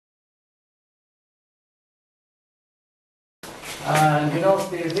And you know,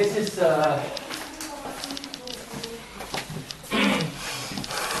 Steve, this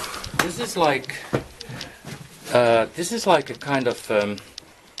is like a kind of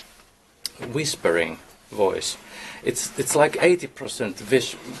whispering voice. It's like 80%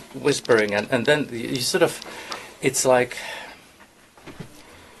 whispering, and then you sort of, it's like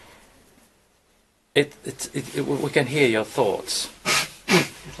we can hear your thoughts.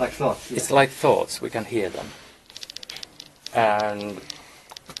 It's like thoughts. Yeah. It's like thoughts. We can hear them, and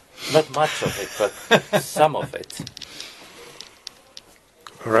not much of it, but some of it.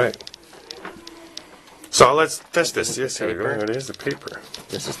 All right. So let's test this. Yes, here we go. It is the paper.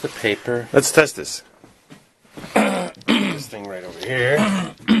 This is the paper. Let's test this. This thing right over here.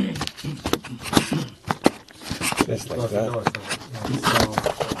 Just like that.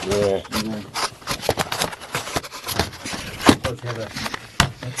 Yeah.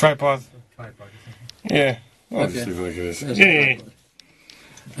 Tripod. Yeah. I'll just leave it like this. Yeah.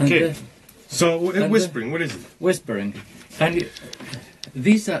 Okay. So whispering. What is it? Whispering, and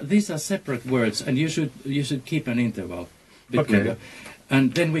these are separate words, and you should keep an interval between them.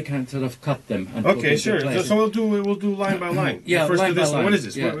 And then we can sort of cut them. And okay, sure. So we'll do line by line. Yeah, first line by line. What is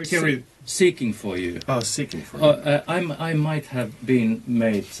this? Yeah. We can read. Seeking for you. Oh, seeking for you. I might have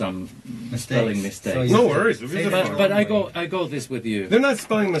made some spelling mistakes. No worries. But I go this with you. They're not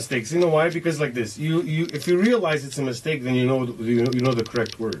spelling mistakes. You know why? Because like this, if you realize it's a mistake, then you know the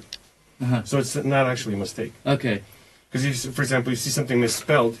correct word. So it's not actually a mistake. Okay. Because, for example, you see something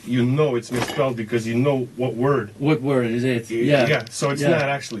misspelled, you know it's misspelled because you know what word. What word is it? Yeah. Yeah. So it's not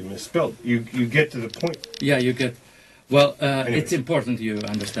actually misspelled. You get to the point. Yeah, you get. Well, it's important you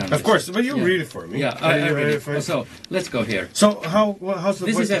understand. Of course, but you read it for me. Yeah, I read it. So let's go here. So how's the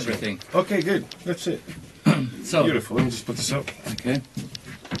voice? This is everything. Okay, good. That's it. So beautiful. Let me just put this up. Okay.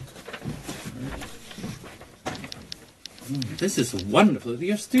 This is wonderful.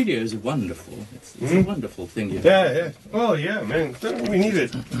 Your studio is wonderful. It's a wonderful thing you have. Yeah. Oh, yeah, man. We need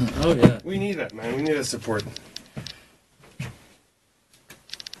it. Oh, yeah. We need that, man. We need that support.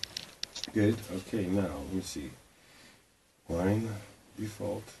 Good. Okay, now, let me see. Line,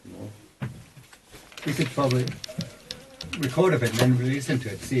 default, no. We could probably record of it and then listen to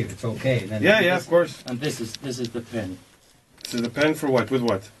it, see if it's okay. And then yeah, of course. And this is the pen. This is the pen for what? With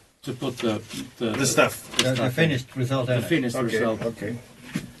what? To put the stuff. The finished result. The finished result. Okay.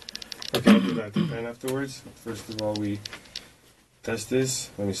 Okay, I'll do that the pen afterwards. First of all, we test this.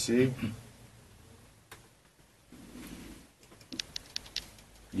 Let me see.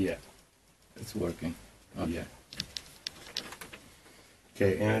 Yeah. It's working. Oh, yeah.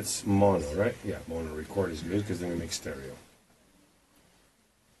 Okay, and it's mono, right? Yeah, mono record is good because then we make stereo.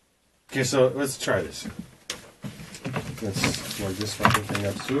 Okay, so let's try this. Let's plug this fucking thing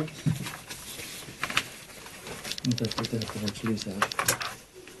up too.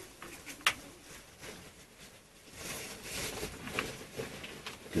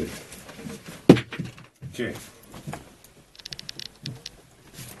 Good. Okay.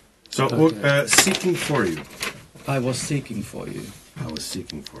 So, seeking for you. I was seeking for you. I was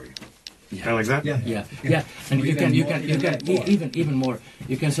seeking for you. Yeah. Kind of like that? Yeah. And you can even more.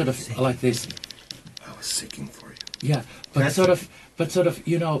 You can sort of like this. I was seeking for you. Yeah, but sort of,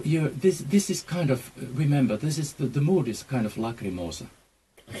 you know, this is kind of, remember, this is the mood is kind of lacrimosa.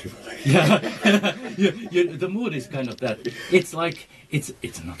 Yeah, the mood is kind of that. It's like it's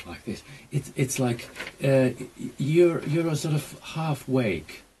not like this. It's like you're a sort of half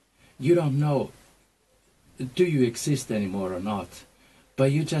wake. You don't know, do you exist anymore or not?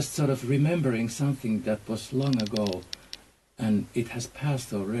 But you're just sort of remembering something that was long ago, and it has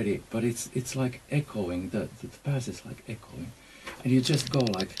passed already. But it's like echoing. The past is like echoing, and you just go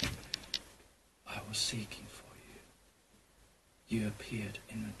like, I was seeking for you. You appeared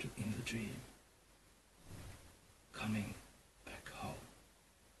in the dream. Coming back home.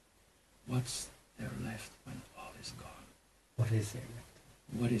 What's there left when all is gone? What is there left?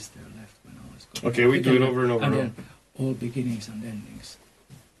 What is there left when all is gone? Okay, we do it over and over and and over. then all beginnings and endings.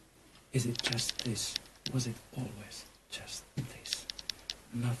 Is it just this? Was it always just this?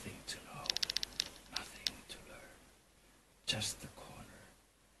 Nothing to know, nothing to learn. Just the corner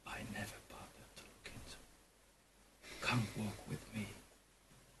I never bothered to look into. Come walk with me.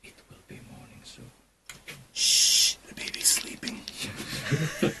 It will be morning soon. Shh, the baby's sleeping.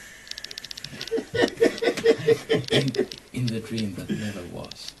 in the dream that never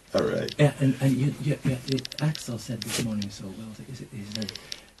was. All right. And Axel said this morning so well. He said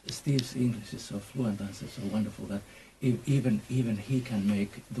Steve's English is so fluent and so wonderful that even he can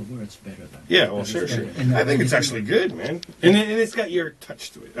make the words better than. Yeah, well, sure. I think it's actually good, man. And it's got your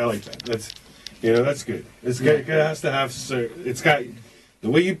touch to it. I like that. You know, that's good. It has to have. It's got the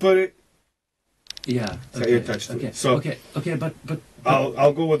way you put it. Yeah. It's got your touch to it. So okay, but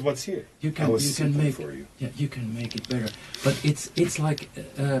I'll go with what's here. You can make for you. Yeah, you can make it better. But it's like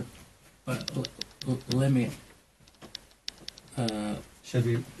let me. Should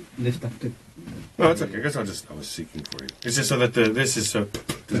we lift up the? No, it's okay. I guess I was seeking for you. It's just so that this is so.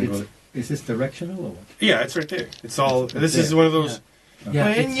 Is this directional or what? Yeah, it's right there. It's all. This is one of those. Yeah,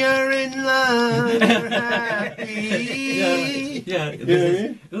 when you're in love, you're happy. Yeah. You know what I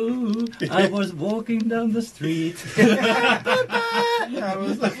mean? Ooh, I was walking down the street. There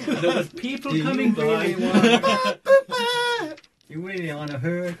was people coming by. You really want to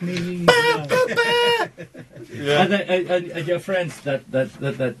hurt me? Yeah. And your friends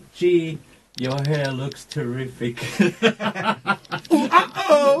that gee, your hair looks terrific. Ooh,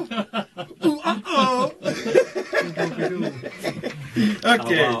 uh-oh. Ooh, uh-oh.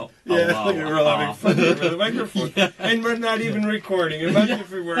 Okay. Oh, wow. Yeah, Oh, wow. we're all having fun here with the microphone. Yeah. And we're not even recording. Imagine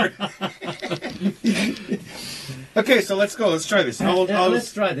if we were. Okay, so let's go. Let's try this.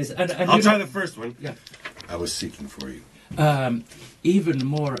 Let's try this. And I'll try the first one. Yeah. I was seeking for you. Even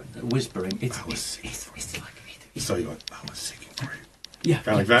more whispering. It's like So you went, I was seeking for you. yeah.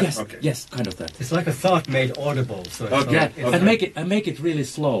 Kind of like that? Yes, Okay. yes, kind of that. It's like a thought made audible. So it's Okay. Yeah, it's and make it really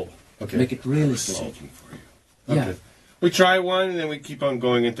slow. Okay. Make it I really was slow. seeking for you. Yeah. Okay. We try one and then we keep on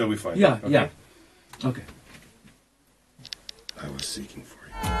going until we find Yeah, it. Okay? yeah. Okay. I was seeking for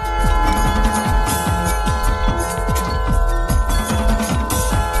you.